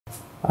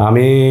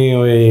আমি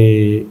ওই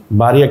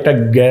বাড়ি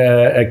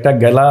একটা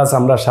গ্যালাস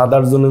আমরা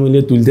 7-8 জন মিলে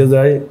তুলতে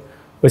যাই,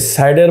 ওই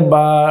সাইডের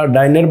বা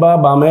ডাইনের বা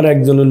বামের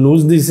একজনের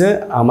লুজ দিছে,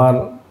 আমার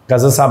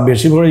কাছে চাপ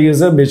বেশি পড়ে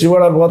গেছে। বেশি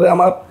পড়ার পরে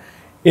আমার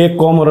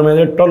কোমরের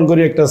মেঝে টন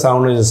করে একটা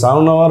সাউন্ড হয়েছে।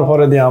 সাউন্ড হওয়ার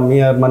পরে দিয়ে আমি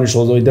আর মানে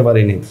সোজা হইতে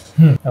পারিনি।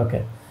 ওকে,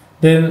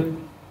 দেন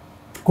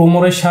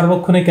কোমরের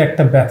সার্বক্ষণিক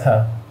একটা ব্যথা,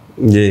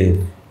 জি,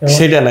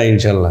 সেটা নাই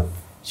ইনশাল্লাহ।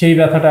 সেই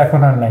ব্যথাটা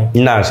এখন আর নাই?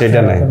 না, সেটা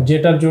নাই।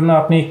 যেটার জন্য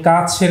আপনি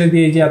কাজ ছেড়ে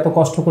দিয়ে যে এত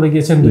কষ্ট করে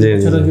গিয়েছেন, 2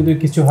 বছরে যদি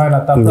কিছু হয় না,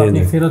 তারপর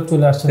আপনি ফেরত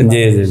চলে আসছেন।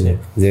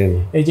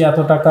 এই যে এত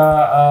টাকা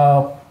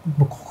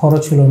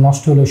খরচ হলো,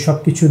 নষ্ট হলো,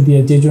 সবকিছু দিয়ে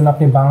যে জন্য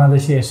আপনি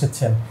বাংলাদেশে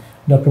এসেছেন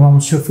ডক্টর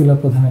শফিউল্লাহ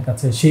প্রধানের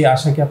কাছে, সেই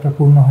আশা কি আপনার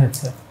পূর্ণ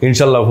হয়েছে?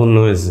 ইনশাল্লাহ পূর্ণ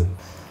হয়েছে।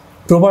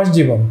 প্রবাস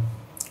জীবন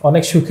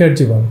অনেক সুখের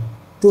জীবন,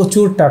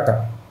 প্রচুর টাকা,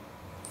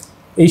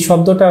 এই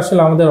শব্দটা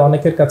আসলে আমাদের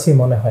অনেকের কাছেই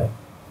মনে হয়।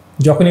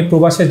 যখনই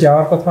প্রবাসে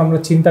যাওয়ার কথা আমরা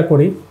চিন্তা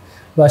করি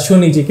বা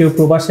শুনি যে কেউ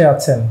প্রবাসে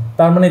আছেন,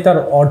 তার মানে তার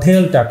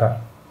অঢেল টাকা,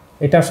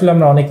 এটা আসলে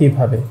আমরা অনেকেই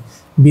ভাবে।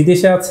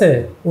 বিদেশে আছে,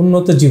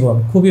 উন্নত জীবন,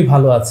 খুবই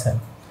ভালো আছেন।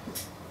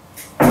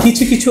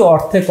 কিছু কিছু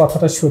অর্থে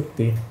কথাটা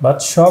সত্যি, বাট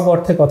সব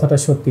অর্থে কথাটা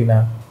সত্যি না।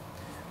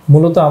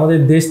 মূলত আমাদের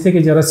দেশ থেকে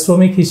যারা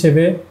শ্রমিক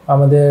হিসেবে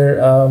আমাদের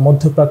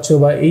মধ্যপ্রাচ্য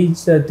বা এই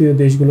জাতীয়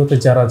দেশগুলোতে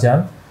যারা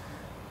যান,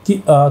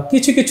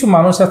 কিছু কিছু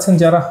মানুষ আছেন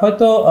যারা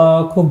হয়তো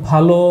খুব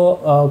ভালো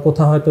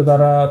কোথাও হয়তো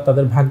তারা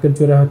তাদের ভাগ্যের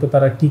জোরে হয়তো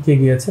তারা টিকে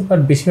গিয়েছে, বাট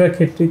বেশিরভাগ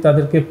ক্ষেত্রেই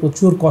তাদেরকে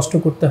প্রচুর কষ্ট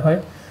করতে হয়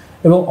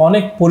এবং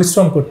অনেক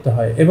পরিশ্রম করতে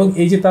হয়। এবং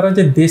এই যে তারা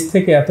যে দেশ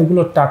থেকে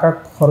এতগুলো টাকা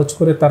খরচ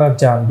করে তারা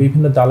যান,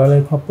 বিভিন্ন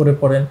দালালের খপ্পরে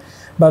পড়েন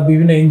বা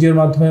বিভিন্ন এনজিওর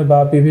মাধ্যমে বা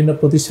বিভিন্ন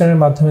প্রতিষ্ঠানের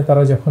মাধ্যমে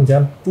তারা যখন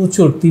যান,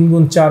 প্রচুর 3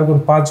 গুণ 4 গুণ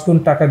 5 গুণ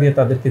টাকা দিয়ে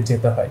তাদেরকে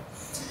যেতে হয়।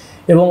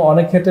 এবং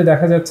অনেক ক্ষেত্রে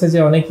দেখা যাচ্ছে যে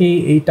অনেকেই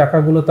এই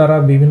টাকাগুলো তারা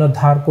বিভিন্ন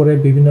ধার করে,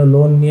 বিভিন্ন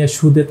লোন নিয়ে,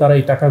 সুদে তারা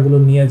এই টাকাগুলো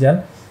নিয়ে যান,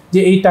 যে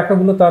এই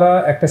টাকাগুলো তারা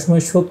একটা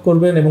সময় শোধ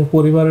করবেন এবং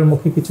পরিবারের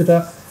মুখে কিছুটা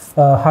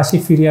হাসি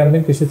ফিরিয়ে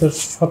আনবেন, কিছুটা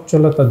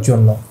সচ্ছলতার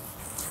জন্য।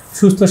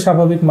 সুস্থ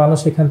স্বাভাবিক মানুষ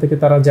এখান থেকে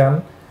তারা যান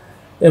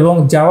এবং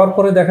যাওয়ার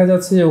পরে দেখা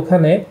যাচ্ছে যে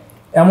ওখানে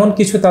এমন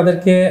কিছু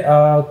তাদেরকে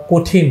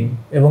কঠিন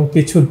এবং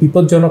কিছু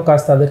বিপজ্জনক কাজ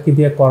তাদেরকে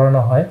দিয়ে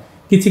করানো হয়।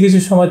 কিছু কিছু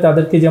সময়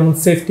তাদেরকে যেমন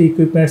সেফটি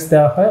ইকুইপমেন্টস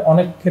দেওয়া হয়,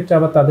 অনেক ক্ষেত্রে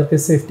আবার তাদেরকে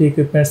সেফটি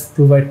ইকুইপমেন্টস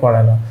প্রোভাইড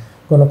করে না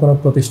কোনো কোনো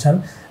প্রতিষ্ঠান।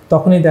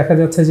 তখনই দেখা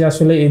যাচ্ছে যে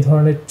আসলে এই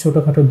ধরনের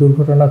ছোটোখাটো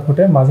দুর্ঘটনা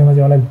ঘটে, মাঝে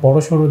মাঝে অনেক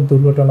বড়সড়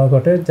দুর্ঘটনা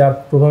ঘটে, যার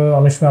প্রভাবে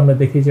অনেক সময় আমরা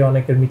দেখি যে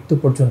অনেকের মৃত্যু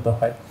পর্যন্ত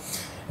হয়।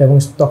 এবং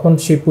তখন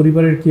সেই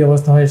পরিবারের কী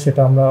অবস্থা হয়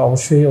সেটা আমরা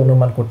অবশ্যই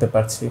অনুমান করতে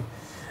পারছি।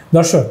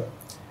 দর্শক,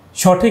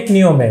 সঠিক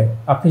নিয়মে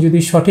আপনি যদি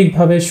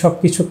সঠিকভাবে সব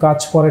কিছু কাজ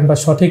করেন বা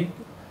সঠিক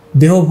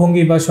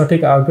দেহভঙ্গি বা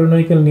সঠিক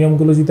অর্গানমিক্যাল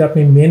নিয়মগুলো যদি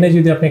আপনি মেনে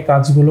যদি আপনি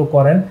কাজগুলো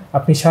করেন,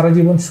 আপনি সারা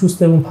জীবন সুস্থ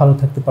এবং ভালো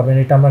থাকতে পারবেন,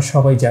 এটা আমরা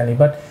সবাই জানি।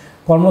 বাট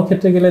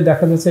কর্মক্ষেত্রে গেলে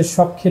দেখা যাচ্ছে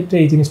সব ক্ষেত্রে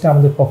এই জিনিসটা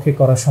আমাদের পক্ষে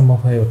করা সম্ভব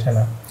হয়ে ওঠে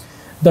না।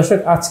 দর্শক,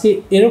 আজকে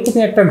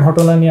এরকমই একটা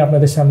ঘটনা নিয়ে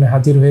আপনাদের সামনে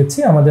হাজির হয়েছি,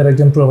 আমাদের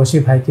একজন প্রবাসী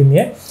ভাইকে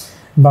নিয়ে।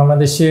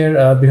 বাংলাদেশের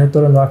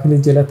বৃহত্তর নোয়াখালী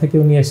জেলা থেকে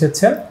উনি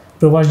এসেছেন,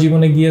 প্রবাস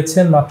জীবনে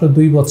গিয়েছেন মাত্র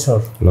 2 বছর,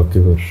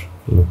 লক্ষ্মীপুর,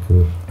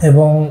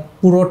 এবং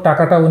পুরো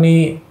টাকাটা উনি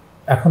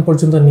এখন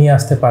পর্যন্ত নিয়ে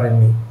আসতে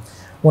পারেননি।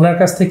 ওনার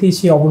কাছ থেকেই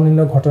সেই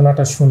অবর্ণনীয়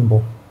ঘটনাটা শুনবো,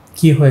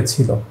 কি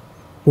হয়েছিল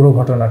পুরো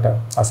ঘটনাটা।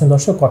 আসুন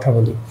দর্শক, কথা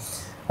বলি।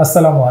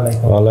 আসসালামু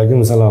আলাইকুম। ওয়ালাইকুম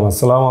আসসালাম।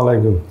 আসসালামু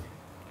আলাইকুম।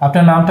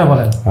 আপনার নামটা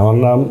বলেন। আমার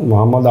নাম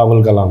মোহাম্মদ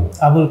আবুল কালাম।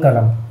 আবুল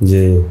কালাম,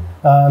 জি।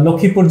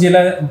 লক্ষ্মীপুর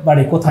জেলার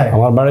বাড়ি কোথায়?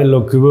 আমার বাড়ি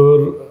লক্ষ্মীপুর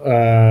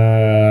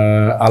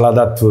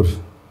আলাদাতপুর।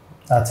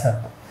 আচ্ছা,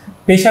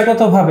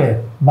 পেশাগতভাবে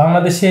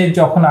বাংলাদেশে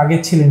যখন আগে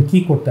ছিলেন কি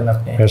করতেন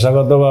আপনি?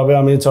 পেশাগতভাবে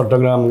আমি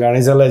চট্টগ্রাম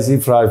গাড়ি চালাইছি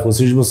প্রায়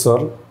 25 বছর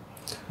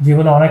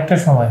জীবনে। অনেকটা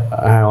সময়?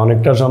 হ্যাঁ,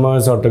 অনেকটা সময়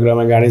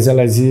চট্টগ্রামে গাড়ি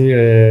চালাইছি,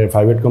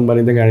 প্রাইভেট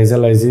কোম্পানিতে গাড়ি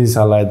চালাইছি।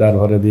 চালাই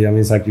তারপরে দিয়ে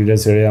আমি চাকরিটা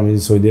ছেড়ে আমি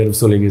সৌদি আরব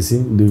চলে গেছি।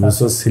 2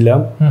 বছর ছিলাম।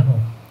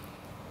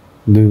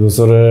 2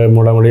 বছরে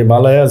মোটামুটি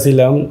ভালোই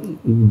ছিলাম।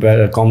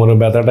 কোমরের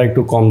ব্যথাটা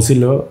একটু কম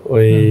ছিল,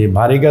 ওই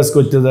ভারী কাজ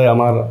করতে যায়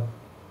আমার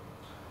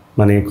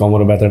মানে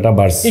কোমরের ব্যথাটা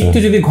বাড়ছে। একটু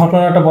যদি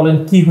ঘটনাটা বলেন,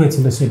 কি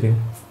হয়েছিল সেদিন?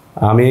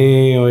 আমি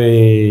ওই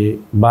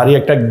বাড়ি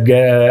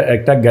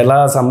একটা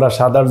গ্যালাস আমরা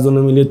 7-8 জন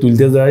মিলে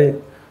তুলতে যাই,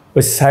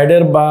 ওই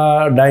সাইডের বা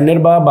ডাইনের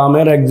বা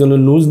বামের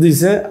একজনের লুজ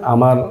দিছে,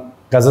 আমার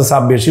কাছে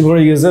চাপ বেশি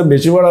পড়ে গেছে।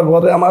 বেশি পড়ার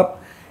পরে আমার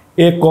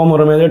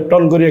কোমরের মেঝে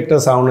টন করে একটা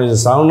সাউন্ড হয়েছে।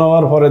 সাউন্ড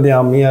হওয়ার পরে দিয়ে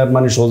আমি আর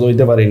মানে সোজা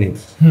হইতে পারিনি।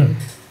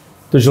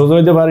 তো সোজা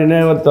হইতে পারি না।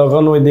 এবার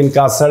তখন ওই দিন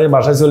কাজ ছাড়ে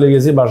বাসায় চলে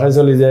গেছি। বাসায়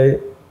চলে যাই,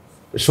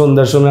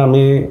 সন্ধ্যার সময়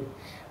আমি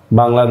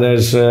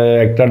বাংলাদেশ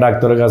একটা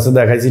ডাক্তারের কাছে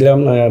দেখাইছিলাম,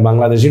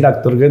 বাংলাদেশি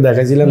ডাক্তারকে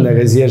দেখাইছিলাম।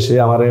 দেখাইছি, সে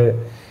আমারে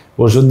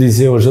ওষুধ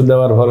দিছে। ওষুধ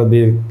দেওয়ার পরে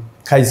দিয়ে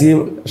খাইছি,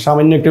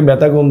 সামান্য একটু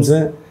ব্যথা কমছে,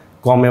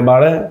 কমে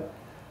বাড়ে।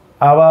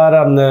 আবার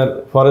আপনার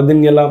পরের দিন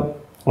গেলাম,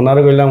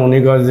 ওনারা কইলাম, উনি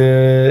কয় যে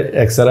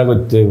এক্সরে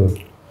করতে হইব।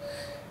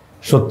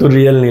 70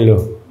 রিয়াল নিল।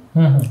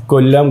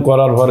 করলাম,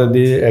 করার পরে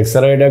দিয়ে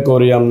এক্সরেটা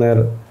করি আপনার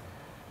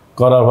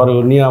করার পরে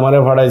উনি আমারে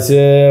পাঠাইছে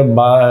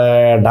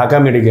Dhaka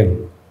medical.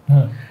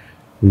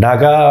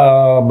 Dhaka,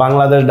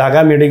 Bangladesh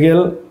Dhaka medical,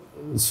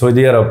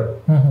 Saudi আরব।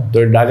 তো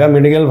ঢাকা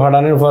মেডিকেল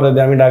পাঠানোর পরে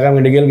আমি ঢাকা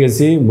মেডিকেল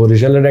গেছি।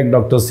 বরিশালের এক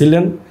ডক্টর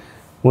ছিলেন,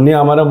 উনি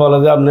আমারে বলে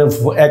যে আপনি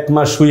 1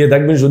 মাস শুয়ে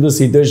থাকবেন, শুধু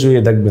শীতে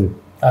শুয়ে থাকবেন।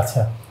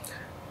 আচ্ছা,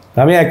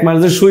 আমি 1 মাস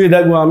যে শুয়ে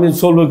থাকবো, আমি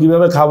চলবো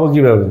কিভাবে, খাবো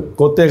কিভাবে,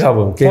 কোথায়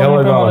খাবো, কে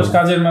খাওয়াবে?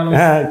 কাজের মানুষ,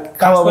 হ্যাঁ,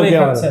 খাওয়াবো কে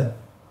আমার?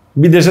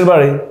 বিদেশের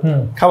বাড়ি,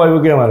 খাওয়াইবো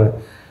কে আমার?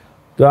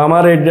 তো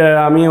আমার এটা,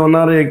 আমি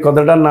ওনার এই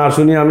কথাটা না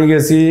শুনি আমি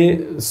গেছি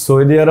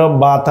সৌদি আরব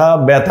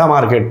ব্যথা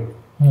মার্কেট,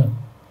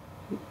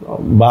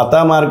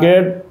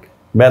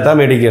 ব্যথা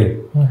মেডিকেল।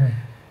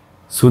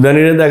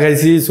 সুদানিরে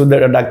দেখাইছি,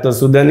 ডাক্তার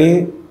সুদানি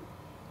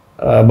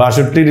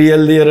 62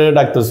 রিয়াল দিয়ে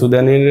ডাক্তার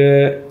সুদানির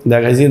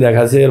দেখাইছি।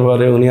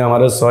 এরপরে উনি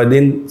আমার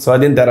 6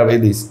 দিন থেরাপি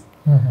দিয়েছে,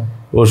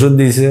 ওষুধ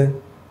দিয়েছে,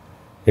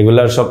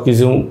 এগুলার সব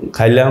কিছু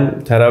খাইলাম,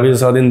 থেরাপি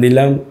 6 দিন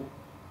দিলাম।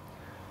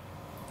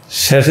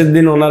 শেষের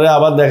দিন ওনারে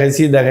আবার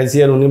দেখাইছি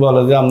আর উনি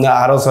বলে যে আপনি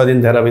আরও 6 দিন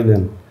থেরাপি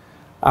দেন।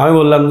 আমি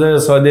বললাম যে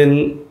 6 দিন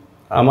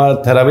আমার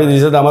থেরাপি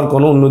দিয়েছে, তো আমার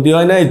কোনো উন্নতি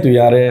হয় নাই, তুই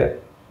আরে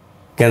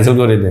ক্যান্সেল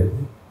করে দে,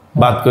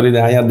 বাদ করে দে,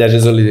 আমি আর দেশে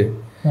চলে যাই।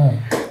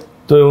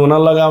 তো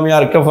ওনার লাগে আমি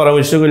আরেকটা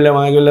পরামর্শ করলাম,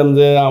 আমি বললাম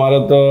যে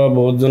আমারও তো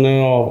বহুত জনে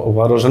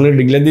অপারেশনের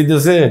ডিক্লেয়ার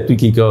দিতেছে, তুই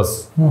কি কস?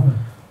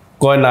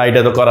 কয় না,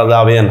 এটা তো করা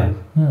যাবে না,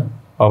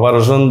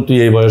 অপারেশন তুই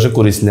এই বয়সে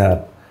করিস না, আর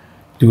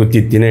তুই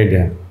করতি না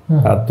এটা,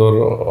 আর তোর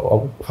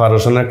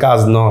অপারেশনের কাজ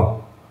ন,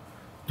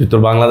 তুই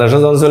তোর বাংলাদেশে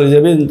যখন চলে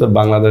যাবি, তোর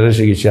বাংলাদেশে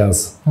চিকিৎসা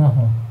আছে।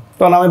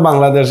 তখন আমি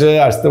বাংলাদেশে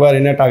আসতে পারি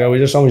না, টাকা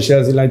পয়সার সমস্যা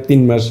আছিল, আমি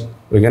 3 মাস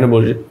ওইখানে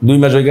বসে, 2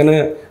 মাস ওইখানে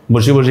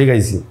বসে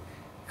খাইছি,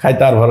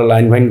 তারপরে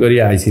লাইন ফাইন করি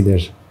আইছি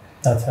দেশ।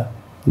 আচ্ছা,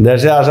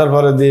 দেশে আসার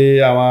পরে দিয়ে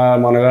আমার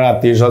মনে করেন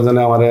আত্মীয়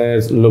স্বজনে আমার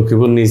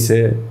লক্ষ্মীপুর নিচ্ছে,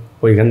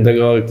 ওইখান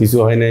থেকেও কিছু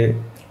হয় নাই।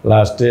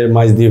 লাস্টে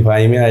মাছ দিয়ে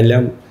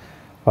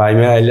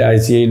ফাইমে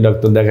আইছি,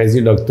 ডক্টর দেখাইছি,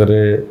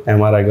 ডক্টরে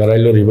MRI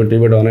করাইলো,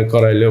 রিপোর্ট অনেক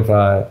করাইলো,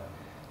 প্রায়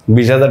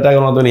 20,000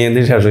 টাকার মতন নিয়ে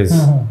দিয়ে শেষ হয়েছে।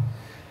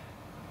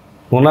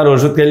 ওনার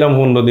ওষুধ খাইলাম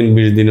 15 দিন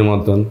 20 দিনের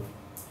মতন,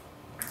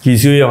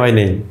 কিছুই হয়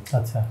নাই।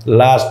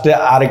 লাস্টে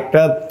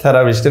আরেকটা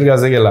থেরাপিস্টের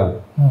কাছে গেলাম,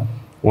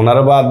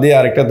 ওনারা বাদ দিয়ে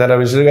আরেকটা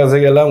থেরাপিস্টের কাছে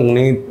গেলাম,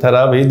 উনি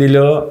থেরাপি দিল,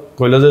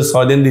 কইল যে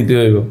 6 দিন দিতে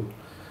হইব,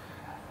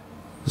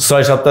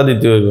 6 সপ্তাহ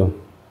দিতে হইব,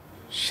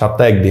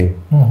 সপ্তাহে 1 দিন,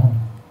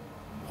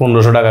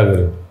 1500 টাকা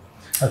করে।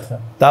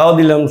 তাও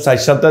দিলাম, 4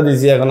 সপ্তাহ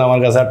দিছি, এখন আমার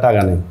কাছে আর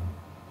টাকা নেই,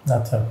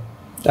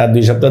 আর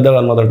 2 সপ্তাহ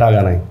দেওয়ার মতো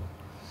টাকা নাই।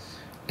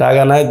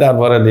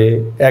 তারপরে দিয়ে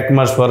 1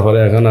 মাস পরে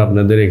এখন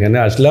আপনাদের এখানে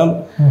আসলাম,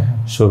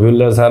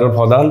 শফিউল্লাহ স্যারের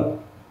প্রধান,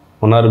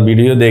 ওনার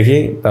ভিডিও দেখি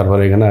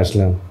তারপরে এখানে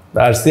আসলাম।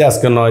 আসছি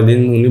আজকে 9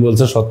 দিন, উনি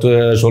বলছে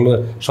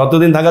 17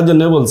 দিন থাকার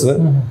জন্য বলছে।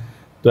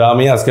 তো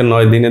আমি আজকে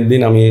 9 দিনের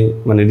দিন আমি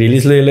মানে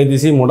রিলিজ লইলে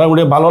দিছি,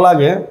 মোটামুটি ভালো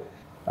লাগে,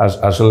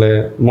 আসলে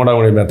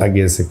মোটামুটি ব্যথা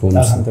গিয়েছে।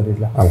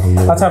 আলহামদুলিল্লাহ।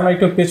 আচ্ছা, আমরা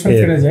একটু পেছনে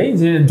ফিরে যাই,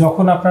 যে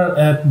যখন আপনার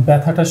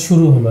ব্যথাটা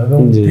শুরু হলো এবং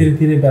ধীরে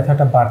ধীরে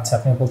ব্যথাটা বাড়ছে,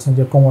 আপনি বলছেন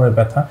যে কোমরের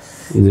ব্যথা,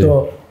 তো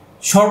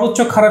সর্বোচ্চ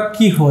খারাপ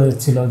কি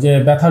হয়েছিল যে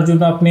ব্যথার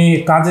জন্য আপনি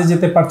কাজে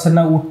যেতে পারছেন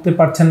না, উঠতে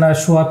পারছেন না,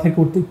 শোয়া থেকে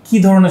উঠতে, কি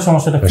ধরনের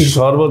সমস্যাটা?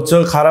 সর্বোচ্চ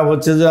খারাপ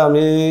হচ্ছে যে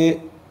আমি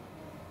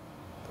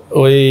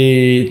ওই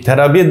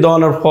থেরাপি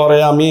দেওয়ানোর পরে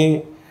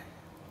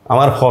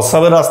আমার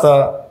প্রস্রাবের রাস্তা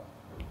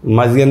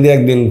মাঝখান দিয়ে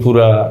একদিন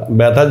পুরা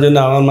ব্যথার জন্য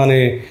আমার মানে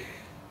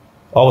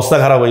অবস্থা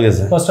খারাপ হয়ে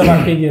গেছে। প্রস্রাব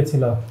আটকে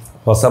গিয়েছিল,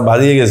 প্রস্রাব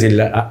বাজিয়ে গেছিল,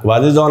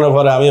 বাজিয়ে যাওয়ানোর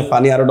পরে আমি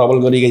পানি আরো ডবল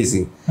করে গেছি,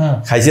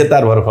 খাইছে,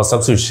 তারপরে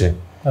প্রস্রাব ছুটছে।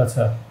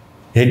 আচ্ছা,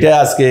 এটা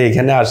আজকে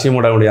এখানে আসি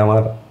মোটামুটি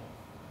আমার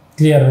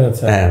ক্লিয়ার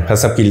হয়েছে। হ্যাঁ,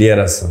 প্রস্রাব ক্লিয়ার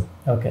আছে।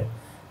 ওকে,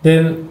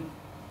 দেন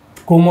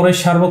কোমরের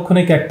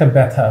সার্বক্ষণিক একটা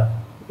ব্যথা,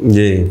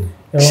 জি,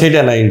 সেটা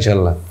নাই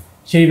ইনশাল্লাহ,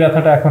 সেই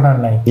ব্যথাটা এখন আর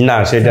নাই। না,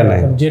 সেটা নাই,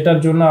 যেটার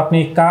জন্য আপনি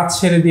কাজ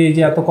ছেড়ে দিয়ে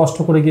যে এত কষ্ট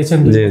করে গিয়েছেন,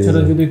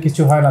 যদি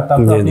কিছু হয় না,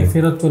 তারপর আপনি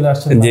ফেরত চলে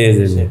আসছেন।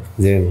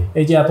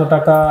 এই যে এত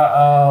টাকা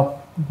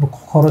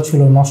খরচ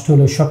হলো, নষ্ট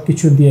হলো,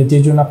 সবকিছু দিয়ে যে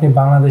জন্য আপনি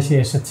বাংলাদেশে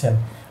এসেছেন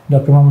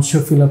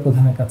ডক্টর.মড.শফিউল্লাহ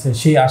প্রধানের কাছে,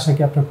 সেই আশা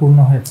কি আপনার পূর্ণ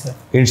হয়েছে?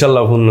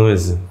 ইনশাল্লাহ পূর্ণ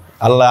হয়েছে।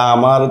 আল্লাহ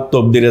আমার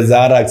তকদিরে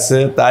যা রাখছে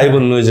তাই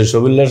পূর্ণ হয়েছে।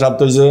 শফিউল্লাহ সাহেব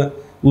তো হয়েছে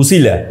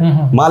উসিলা,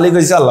 মালিক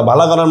হয়েছে আল্লাহ,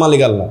 ভালো করার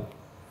মালিক আল্লাহ,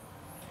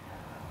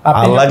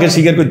 আল্লাহকে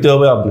স্বীকার করতে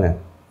হবে।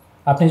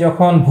 আপনি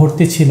যখন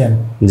ভর্তি ছিলেন,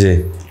 জি,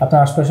 আপনার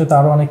আশপাশে তো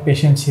আরো অনেক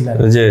পেশেন্ট ছিলেন,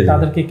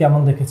 তাদেরকে কেমন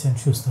দেখেছেন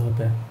সুস্থ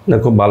হতে? না,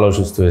 খুব ভালো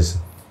সুস্থ হয়েছে।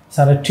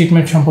 স্যারের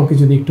ট্রিটমেন্ট সম্পর্কে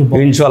যদি একটু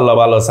বলেন। ইনশাআল্লাহ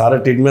ভালো,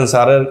 স্যারের ট্রিটমেন্ট,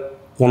 স্যারের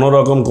কোনো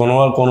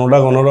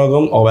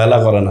রকম অবহেলা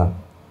করে না।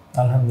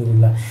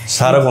 আলহামদুলিল্লাহ,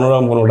 স্যার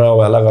কোনোটা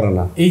অবহেলা করে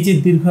না। এই যে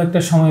দীর্ঘ একটা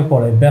সময়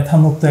পরে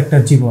ব্যথামুক্ত একটা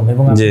জীবন,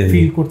 এবং আপনি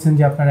ফিল করছেন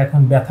যে আপনার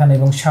এখন ব্যথা নেই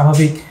এবং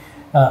স্বাভাবিক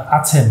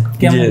আছেন,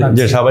 কেমন লাগছে?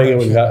 যে স্বাভাবিক,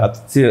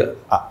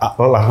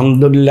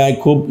 আলহামদুলিল্লাহ,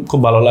 খুব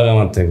ভালো লাগে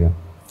আমার থেকে।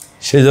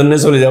 সেই জন্য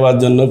চলে যাওয়ার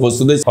জন্য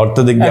প্রস্তুতি,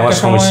 অর্থদিক দিয়ে আমার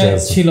সমস্যা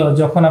ছিল।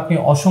 যখন আপনি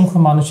অসংখ্য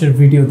মানুষের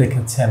ভিডিও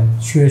দেখেছেন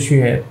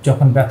শুয়ে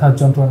যখন ব্যথার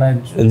যন্ত্রণায়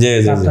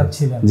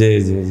ছিলেন,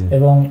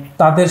 এবং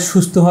তাদের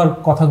সুস্থ হওয়ার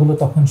কথাগুলো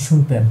তখন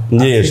শুনতেন,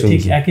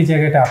 ঠিক একই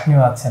জায়গাটা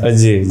আপনিও আছেন।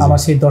 আমার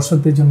সেই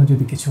দর্শকদের জন্য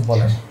যদি কিছু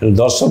বলেন।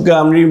 দর্শককে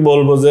আমি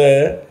বলবো যে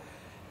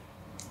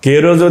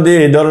কেউ যদি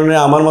এই ধরনের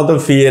আমার মতো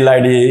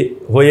PLID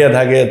হইয়া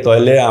থাকে,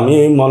 তাহলে আমি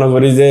মনে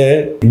করি যে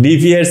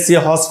DPRC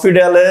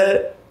হসপিটালে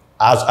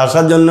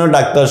আসার জন্য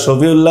ডাক্তার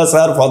শফিউল্লাহ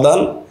স্যার প্রধান,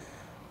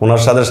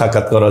 ওনার সাথে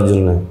সাক্ষাৎ করার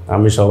জন্য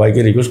আমি সবাইকে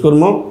রিকোয়েস্ট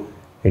করবো।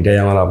 এটাই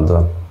আমার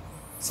আবেদন।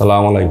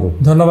 আসসালামু আলাইকুম।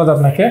 ধন্যবাদ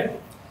আপনাকে।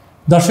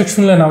 দর্শক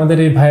শুনলেন আমাদের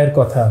এই ভাইয়ের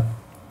কথা।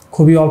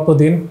 খুবই অল্প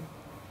দিন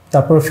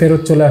তারপর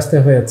ফেরত চলে আসতে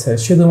হয়েছে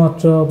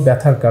শুধুমাত্র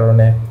ব্যথার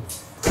কারণে।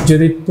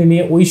 যদি তিনি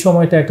ওই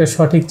সময়টা একটা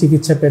সঠিক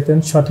চিকিৎসা পেতেন,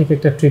 সঠিক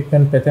একটা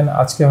ট্রিটমেন্ট পেতেন,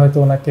 আজকে হয়তো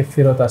ওনাকে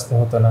ফেরত আসতে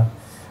হতো না।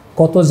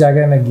 কত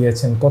জায়গায় না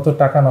গিয়েছেন, কত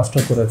টাকা নষ্ট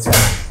করেছেন,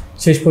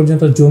 শেষ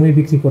পর্যন্ত জমি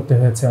বিক্রি করতে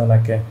হয়েছে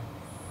ওনাকে,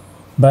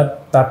 বাট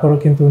তারপরও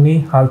কিন্তু উনি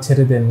হাল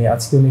ছেড়ে দেননি।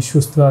 আজকে উনি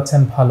সুস্থ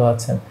আছেন, ভালো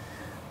আছেন।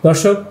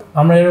 দর্শক,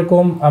 আমরা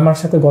এরকম, আমার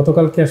সাথে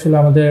গতকালকে আসলে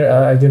আমাদের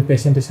একজন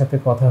পেশেন্টের সাথে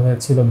কথা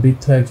হয়েছিল,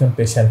 বৃদ্ধ একজন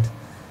পেশেন্ট,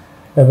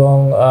 এবং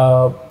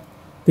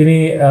তিনি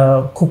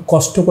খুব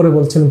কষ্ট করে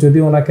বলছিলেন,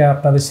 যদিও ওনাকে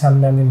আপনাদের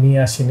সামনে আমি নিয়ে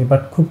আসিনি,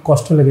 বাট খুব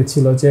কষ্ট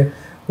লেগেছিল যে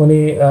উনি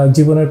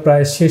জীবনের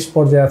প্রায় শেষ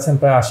পর্যায়ে আছেন,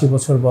 প্রায় 80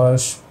 বছর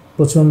বয়স,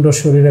 প্রচণ্ড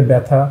শরীরে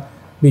ব্যথা,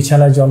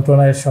 বিছানায়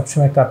যন্ত্রণায়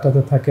সবসময়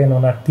কাটাতে থাকেন।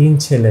 ওনার 3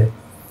 ছেলে,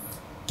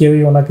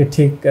 কেউই ওনাকে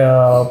ঠিক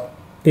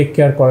টেক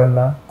কেয়ার করেন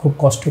না। খুব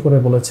কষ্ট করে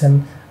বলেছেন।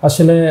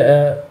 আসলে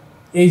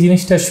এই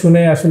জিনিসটা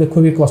শুনে আসলে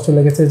খুবই কষ্ট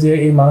লেগেছে যে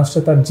এই মানুষটা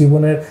তার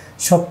জীবনের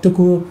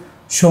সবটুকু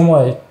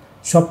সময়,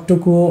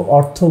 সবটুকু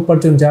অর্থ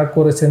উপার্জন যা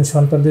করেছেন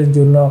সন্তানদের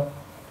জন্য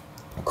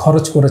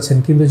খরচ করেছেন,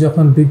 কিন্তু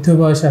যখন বৃদ্ধ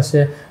বয়স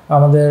আসে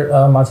আমাদের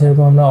মাঝে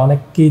এরকম আমরা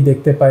অনেককেই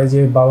দেখতে পাই যে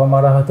বাবা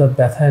মারা হয়তো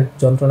ব্যথায়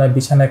যন্ত্রণায়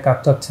বিছানায়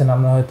কাটাচ্ছেন,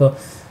 আমরা হয়তো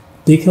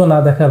দেখেও না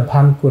দেখার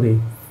ভান করি।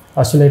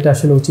 আসলে এটা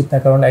আসলে উচিত না,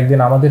 কারণ একদিন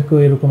আমাদেরকেও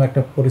এরকম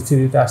একটা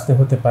পরিস্থিতিতে আসতে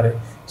হতে পারে,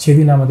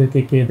 সেদিন আমাদেরকে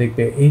কে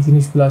দেখবে? এই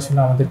জিনিসগুলো আসলে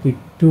আমাদেরকে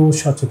একটু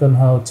সচেতন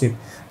হওয়া উচিত।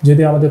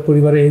 যদি আমাদের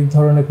পরিবারে এই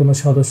ধরনের কোনো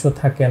সদস্য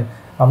থাকেন,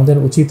 আমাদের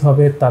উচিত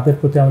হবে তাদের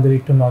প্রতি আমাদের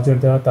একটু নজর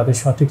দেওয়া, তাদের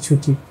সঠিক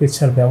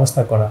সুচিকিৎসার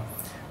ব্যবস্থা করা।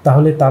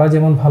 তাহলে তারা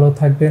যেমন ভালো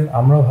থাকবেন,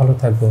 আমরাও ভালো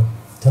থাকবো।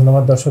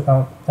 ধন্যবাদ দর্শক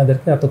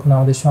আপনাদেরকে এতক্ষণ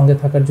আমাদের সঙ্গে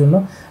থাকার জন্য।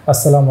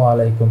 আসসালামু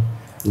আলাইকুম।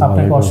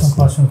 আপনাকে অসংখ্য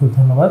অসংখ্য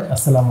ধন্যবাদ।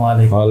 আসসালামু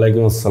আলাইকুম।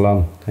 ওয়ালাইকুম আসসালাম।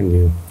 Thank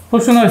you.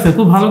 খুব সুন্দর হয়েছে,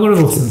 খুব ভালো করে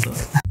বলছেন তো।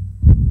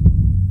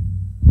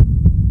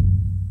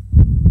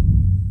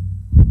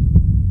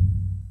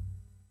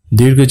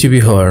 দীর্ঘজীবী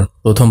হওয়ার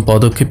প্রথম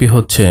পদক্ষেপই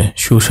হচ্ছে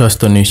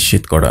সুস্বাস্থ্য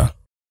নিশ্চিত করা।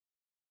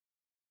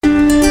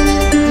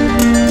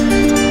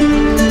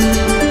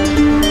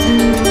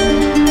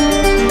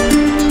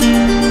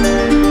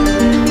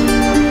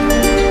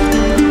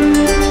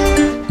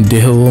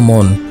 দেহ ও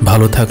মন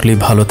ভালো থাকলেই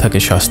ভালো থাকে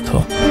স্বাস্থ্য।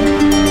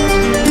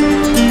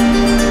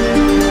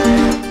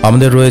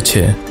 আমাদের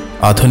রয়েছে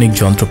আধুনিক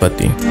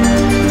যন্ত্রপাতি,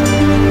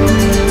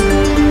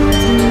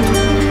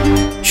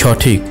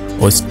 সঠিক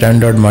ও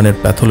স্ট্যান্ডার্ড মানের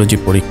প্যাথোলজি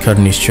পরীক্ষার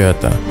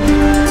নিশ্চয়তা।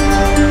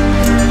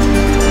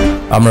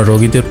 আমরা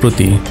রোগীদের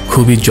প্রতি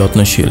খুবই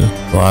যত্নশীল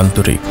ও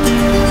আন্তরিক।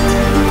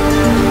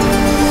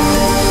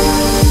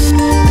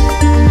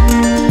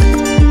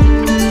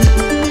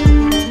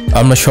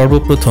 আমরা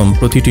সর্বপ্রথম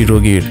প্রতিটি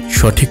রোগীর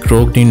সঠিক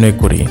রোগ নির্ণয়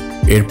করি,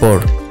 এরপর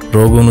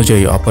রোগ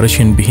অনুযায়ী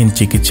অপারেশনবিহীন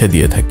চিকিৎসা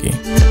দিয়ে থাকি।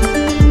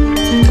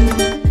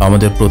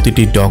 আমাদের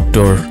প্রতিটি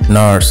ডক্টর,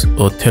 নার্স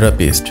ও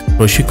থেরাপিস্ট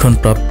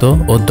প্রশিক্ষণপ্রাপ্ত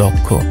ও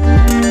দক্ষ।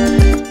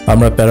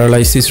 আমরা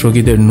প্যারালাইসিস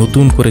রোগীদের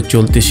নতুন করে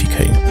চলতে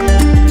শিখাই।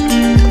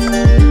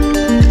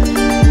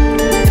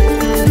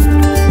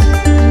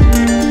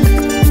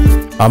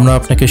 আমরা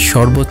আপনাকে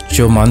সর্বোচ্চ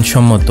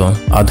মানসম্মত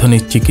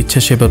আধুনিক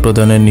চিকিৎসা সেবা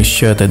প্রদানের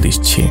নিশ্চয়তা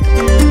দিচ্ছি।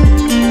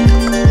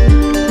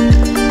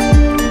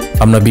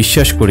 আমরা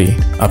বিশ্বাস করি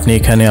আপনি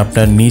এখানে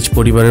আপনার নিজ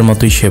পরিবারের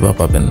মতোই সেবা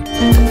পাবেন।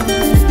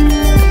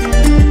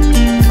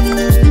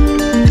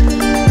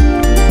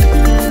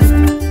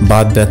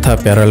 বাত ব্যথা,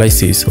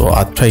 প্যারালাইসিস ও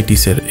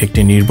আর্থ্রাইটিসের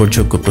একটি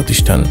নির্ভরযোগ্য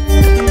প্রতিষ্ঠান।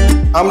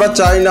 আমরা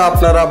চাই না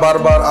আপনারা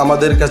বারবার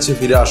আমাদের কাছে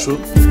ফিরে আসুন,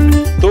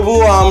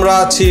 তবুও আমরা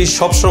আছি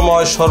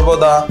সবসময়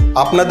সর্বদা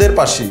আপনাদের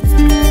পাশে।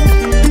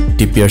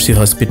 DPRC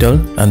hospital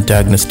and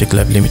diagnostic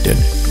lab limited,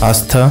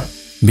 আস্থা,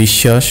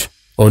 বিশ্বাস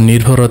ও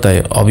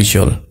নির্ভরতায়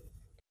অবিচল।